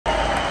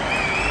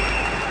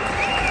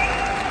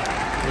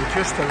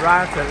Just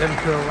arrived at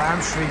Liverpool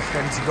Lime Street,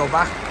 ready to go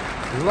back.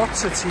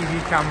 Lots of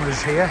TV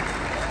cameras here.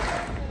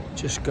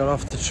 Just got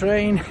off the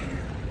train,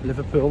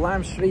 Liverpool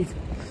Lime Street,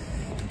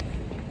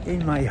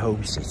 in my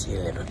home city,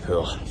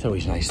 Liverpool. It's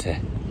always nice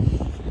to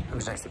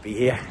be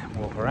here and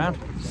walk around.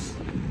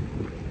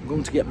 I'm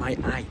going to get my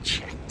eye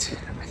checked.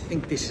 I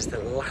think this is the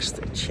last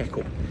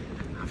checkup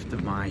after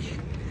my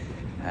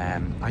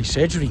eye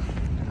surgery,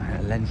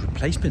 lens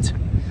replacement.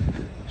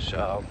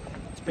 So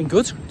it's been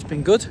good. It's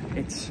been good.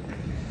 It's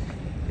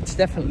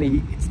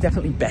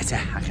definitely better.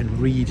 I can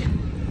read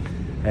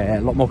a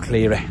lot more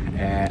clearer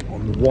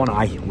on the one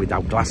eye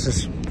without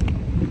glasses.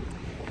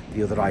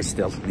 The other eye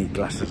still need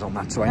glasses on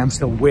that, so I am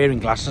still wearing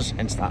glasses,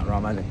 hence that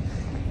around my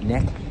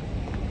neck.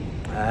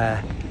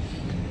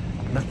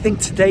 And I think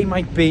today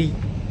might be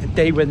the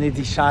day when they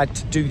decide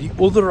to do the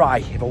other eye,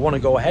 if I want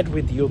to go ahead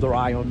with the other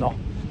eye or not.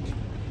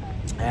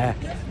 And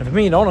if I'm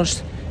being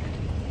honest,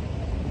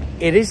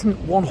 it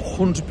isn't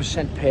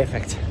 100%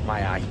 perfect.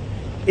 My eye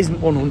isn't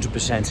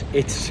 100%.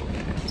 It's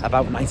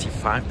about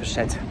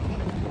 95%.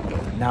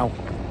 Now,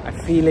 I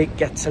feel it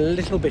gets a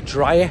little bit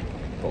drier,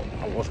 but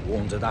I was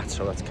warned of that,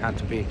 so that's kind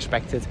of to be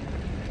expected.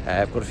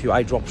 I've got a few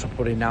eye drops I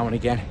put in now and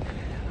again,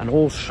 and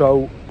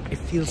also it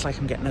feels like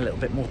I'm getting a little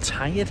bit more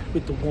tired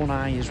with the one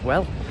eye as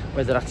well.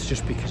 Whether that's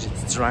just because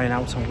it's drying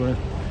out, I'm going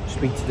to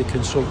speak to the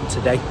consultant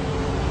today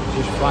to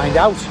just find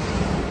out.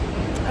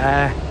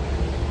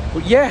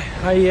 But yeah,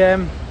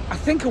 I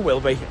think I will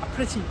be. I'm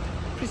pretty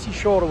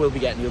sure I will be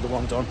getting the other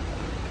one done.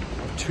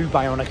 I have 2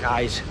 bionic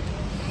eyes.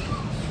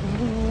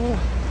 Ooh.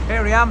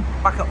 Here I am,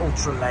 back at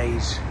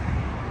Ultralase,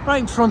 right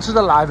in front of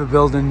the Liver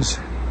buildings.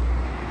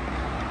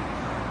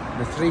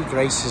 The 3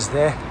 Graces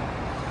there.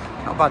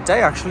 Not a bad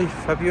day actually,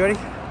 February.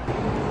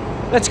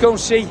 Let's go and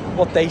see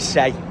what they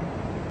say.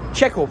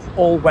 Check-up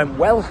all went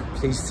well,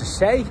 pleased to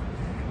say.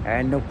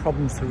 No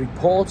problems to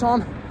report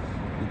on.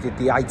 We did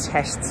the eye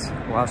tests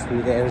whilst we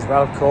were there as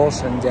well, of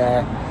course, and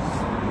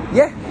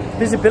yeah,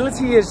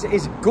 visibility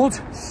is good.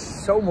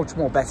 So much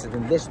more better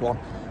than this one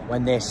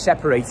when they're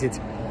separated.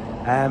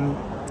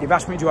 You've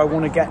asked me, do I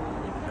want to get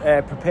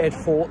prepared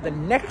for the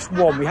next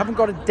one? We haven't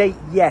got a date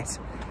yet,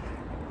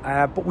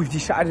 but we've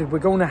decided we're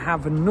going to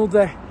have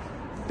another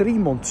 3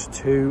 months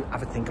to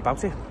have a think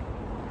about it.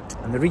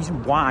 And the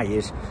reason why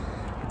is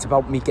it's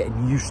about me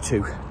getting used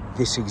to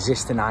this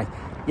existing eye.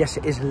 Yes,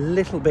 it is a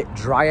little bit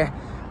drier,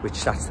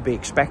 which that's to be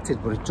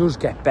expected, but it does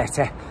get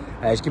better.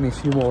 It's given me a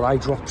few more eye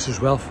drops as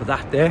well for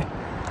that there.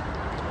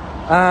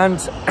 And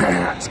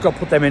just got to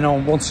put them in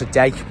on once a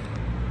day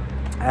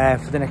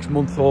for the next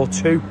month or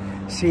 2.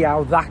 See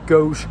how that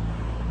goes.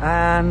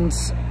 And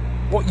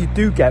what you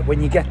do get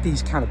when you get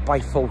these kind of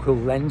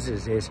bifocal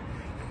lenses is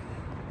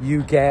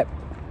you get,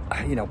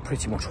 you know,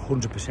 pretty much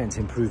 100%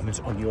 improvements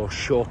on your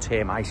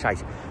short-term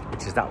eyesight,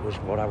 which is that was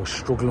what I was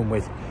struggling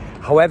with.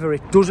 However,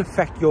 it does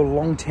affect your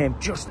long-term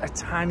just a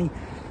tiny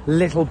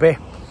little bit.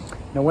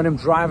 Now when I'm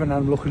driving,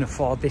 I'm looking at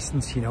far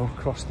distance, you know,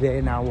 across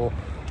there now, or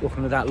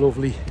looking at that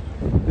lovely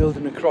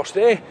building across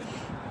there.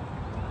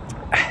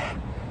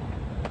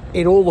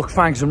 It all looks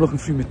fine because I'm looking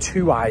through my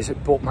 2 eyes,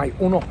 but my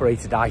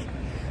unoperated eye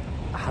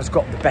has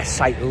got the best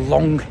sight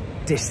long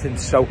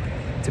distance, so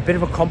it's a bit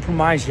of a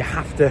compromise you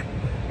have to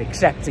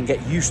accept and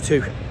get used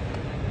to.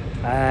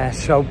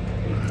 So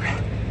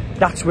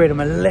that's where I'm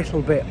a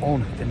little bit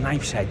on the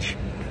knife's edge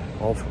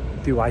of,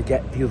 do I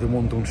get the other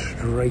one done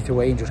straight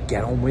away and just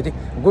get on with it?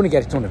 I'm going to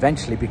get it done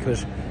eventually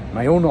because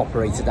my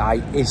unoperated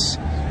eye is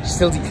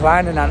still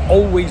declining and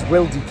always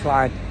will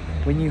decline.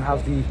 When you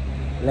have the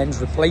lens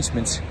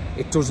replacements,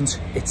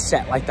 it's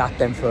set like that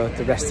then for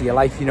the rest of your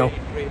life, you know.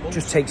 It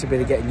just takes a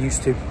bit of getting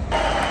used to. We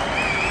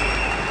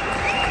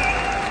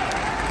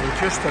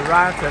just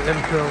arrived at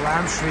Liverpool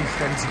Lime Street,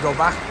 ready to go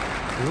back.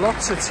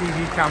 Lots of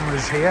TV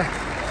cameras here.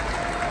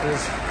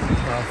 There's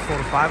 4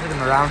 or 5 of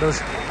them around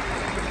us.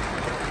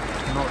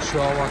 I'm not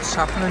sure what's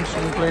happening.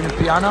 Someone playing the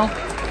piano.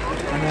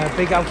 And a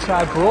big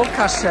outside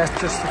broadcast set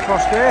just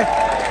across there.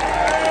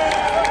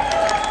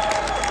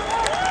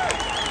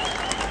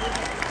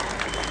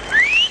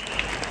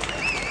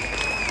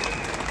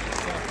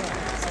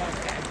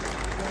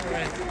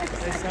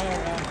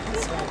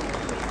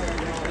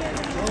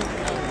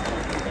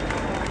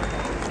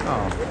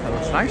 Oh, that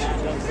looks nice.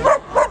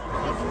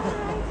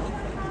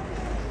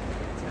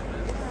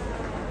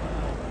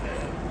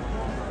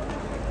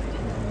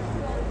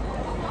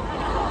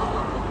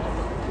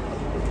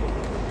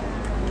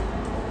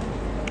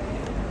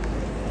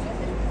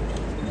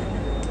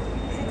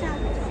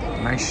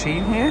 Nice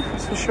scene here,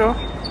 that's for sure.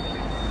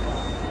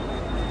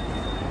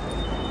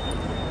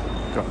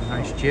 Got a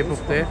nice jib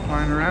up there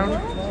flying around,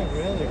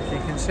 as you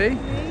can see.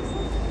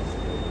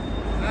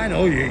 I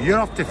know you're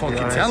off the fucking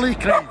telly,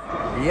 Craig.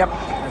 Yep,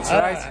 that's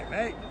right.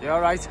 Mate.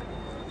 You're right.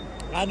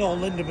 I know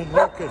Lindemann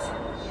Lucas.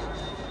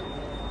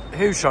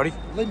 Who, sorry?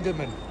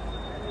 Lindemann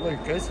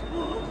Lucas.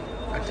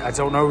 I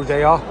don't know who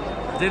they are.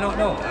 Do you not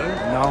know who?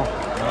 No.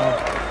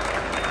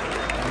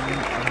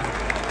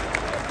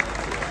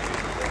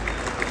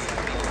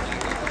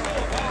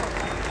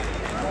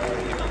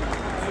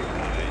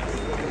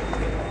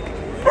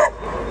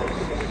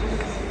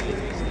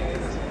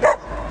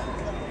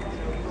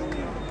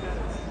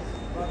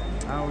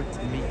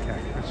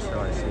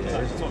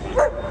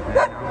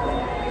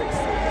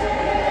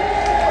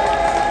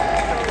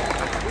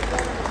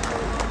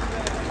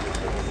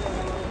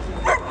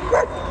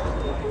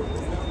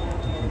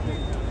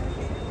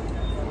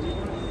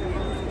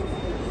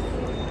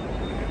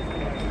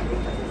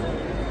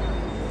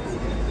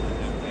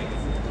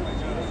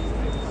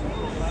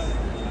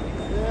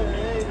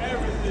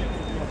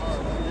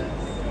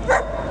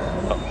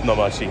 Not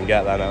much you can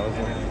get there now, is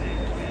there?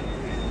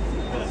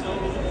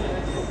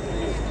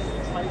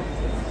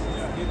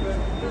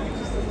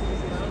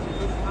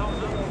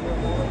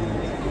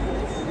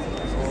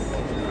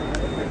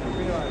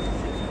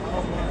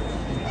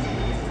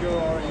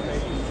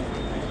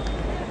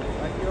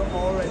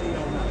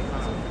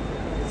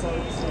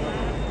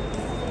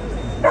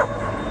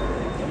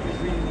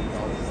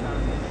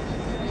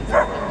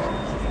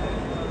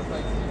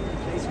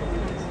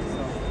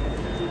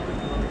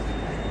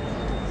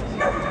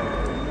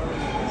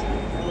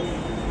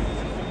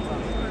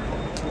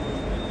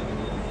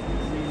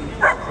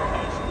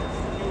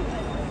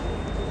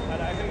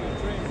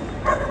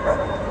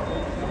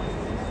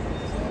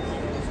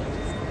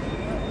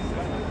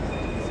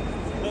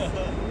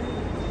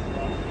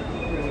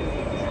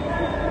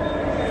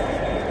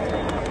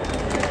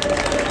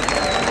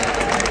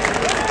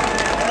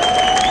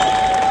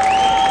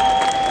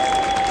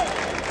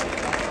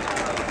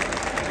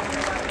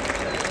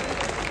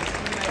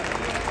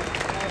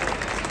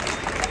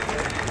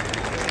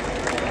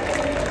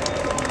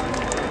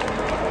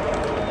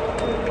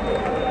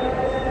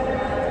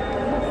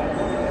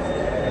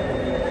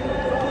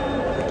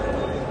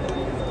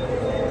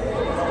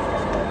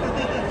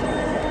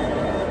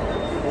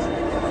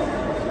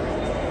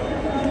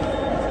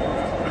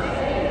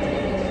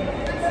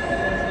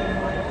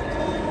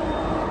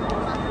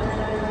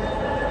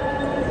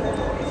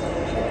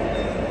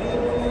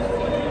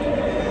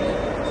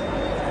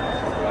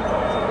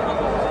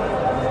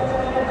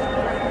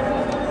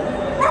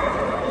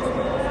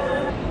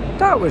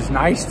 That was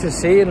nice to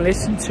see and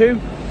listen to.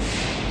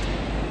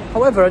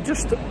 However, I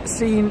just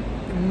seen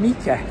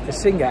Mika, the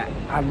singer,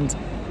 and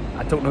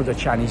I don't know the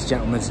Chinese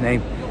gentleman's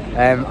name.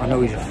 I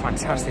know he's a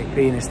fantastic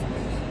pianist.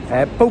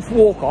 Both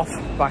walk off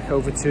back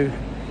over to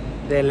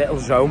their little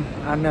zone,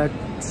 and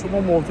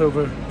someone walked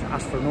over to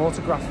ask for an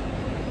autograph,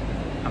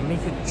 and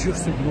Mika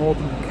just ignored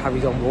them and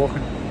carried on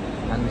walking,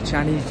 and the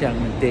Chinese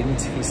gentleman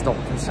didn't. He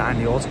stopped and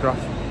signed the autograph.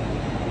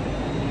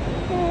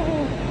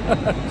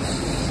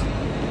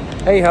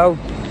 Hey ho.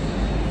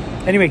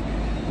 Anyway,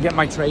 get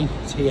my train,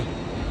 it's here.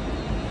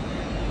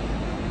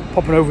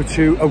 Popping over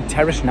to Oak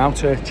Terrace now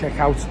to check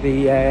out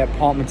the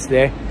apartments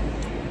there.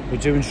 We're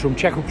doing some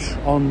checkups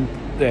on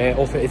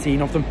all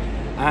 13 of them,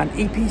 and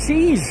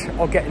EPCs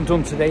are getting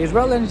done today as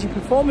well, energy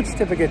performance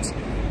certificates,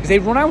 because they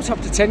run out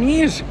after 10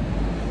 years.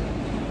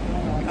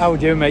 How are we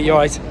doing, mate? You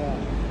alright?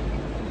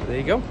 Yeah. There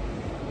you go.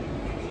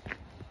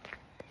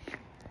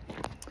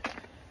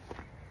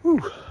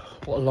 Whew,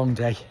 what a long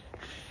day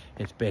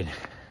it's been.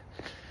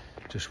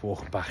 Just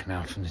walking back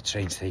now from the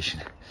train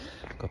station.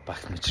 Got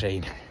back on the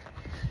train,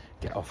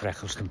 get off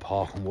Eccleston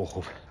Park and walk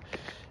up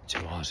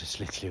to ours. It's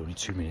literally only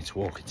 2 minutes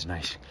walk, it's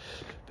nice.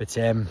 But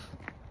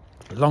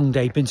long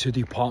day, been to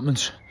the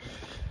apartments.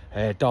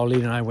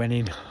 Darlene and I went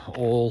in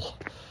all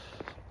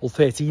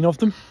 13 of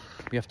them.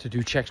 We have to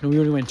do checks. No, we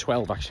only went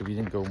 12 actually, we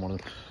didn't go in one of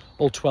them.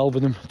 All 12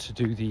 of them to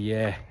do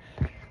the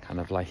kind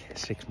of like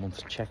 6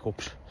 month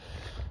checkups.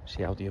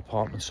 See how the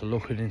apartments are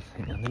looking,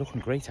 and they're looking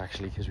great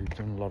actually, because we've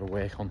done a lot of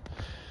work on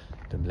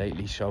them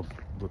lately, so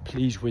we're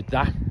pleased with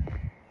that.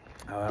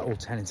 All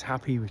tenants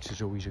happy, which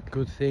is always a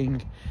good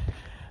thing.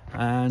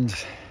 And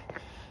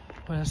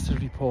what else to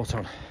report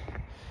on?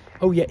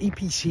 Oh yeah,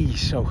 EPCs.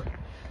 So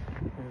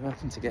we're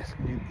hoping to get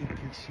new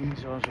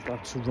EPCs. Ours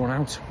about to run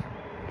out.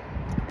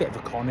 A bit of a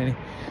con in it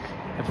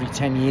every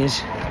 10 years,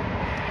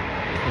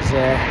 because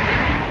they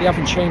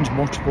haven't changed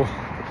much, but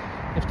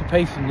you have to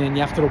pay for them and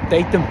you have to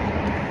update them,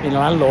 being a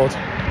landlord.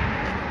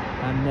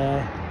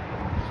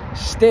 And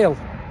still,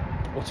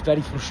 what's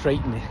very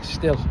frustrating is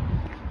still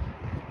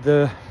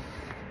the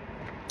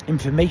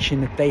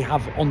information that they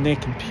have on their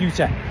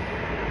computer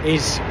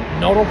is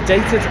not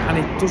updated, and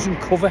it doesn't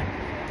cover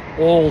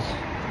all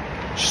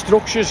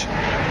structures,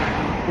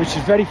 which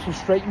is very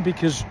frustrating,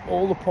 because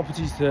all the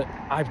properties that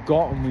I've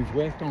got and we've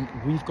worked on,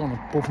 we've gone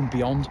above and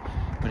beyond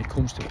when it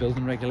comes to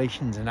building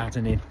regulations and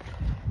adding in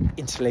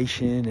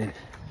insulation and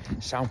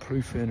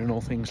soundproofing and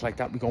all things like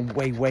that. We've gone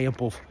way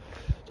above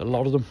a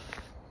lot of them,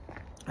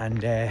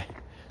 and the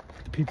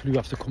people who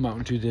have to come out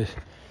and do the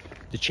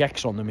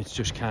checks on them, it's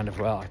just kind of,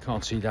 well, I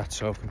can't see that,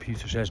 so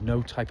computer says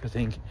no type of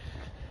thing.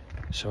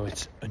 So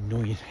it's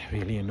annoying,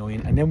 really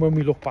annoying. And then when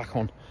we look back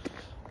on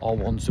our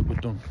ones that were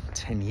done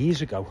 10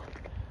 years ago,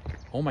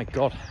 oh my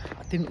god,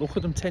 I didn't look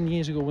at them 10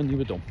 years ago when they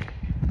were done.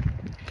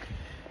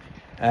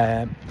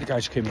 The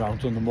guys came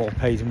around, done them all,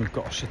 paid, and we've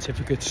got our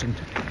certificates, and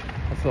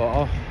I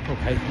thought, oh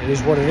okay, it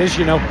is what it is,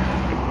 you know.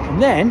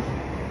 And then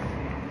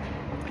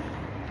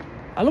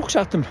I looked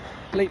at them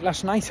late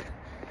last night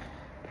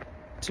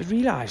to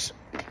realise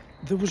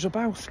there was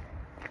about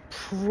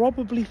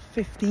probably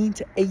 15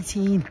 to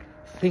 18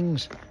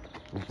 things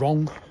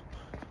wrong.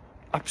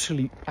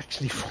 Actually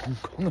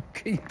wrong.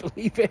 Can you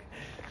believe it?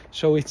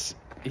 So it's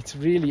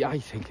really, I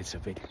think it's a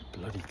big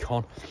bloody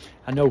con.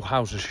 I know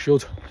houses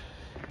should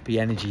be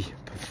energy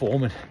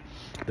performing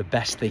the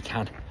best they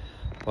can,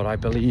 but I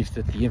believe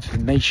that the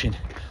information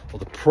or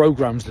the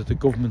programs that the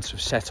governments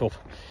have set up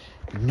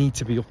need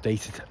to be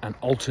updated and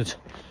altered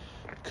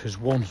because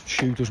one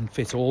shoe doesn't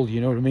fit all,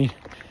 you know what I mean?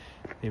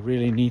 They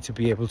really need to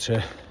be able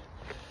to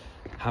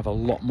have a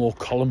lot more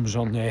columns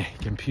on their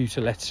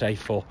computer, let's say,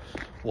 for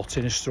what's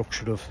in a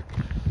structure of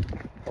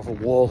a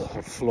wall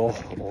or floor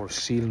or a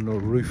ceiling or a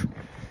roof,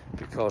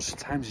 because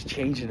times are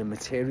changing and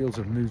materials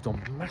have moved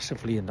on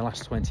massively in the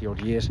last 20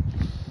 odd years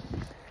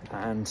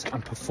and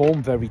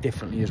perform very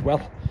differently as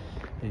well,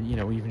 and, you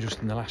know, even just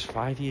in the last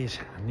 5 years.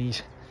 And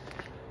these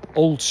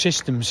old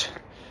systems,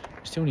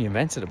 it's only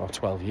invented about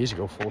 12 years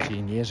ago,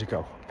 14 years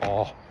ago,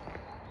 are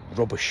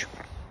rubbish.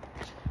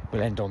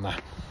 We'll end on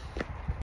that.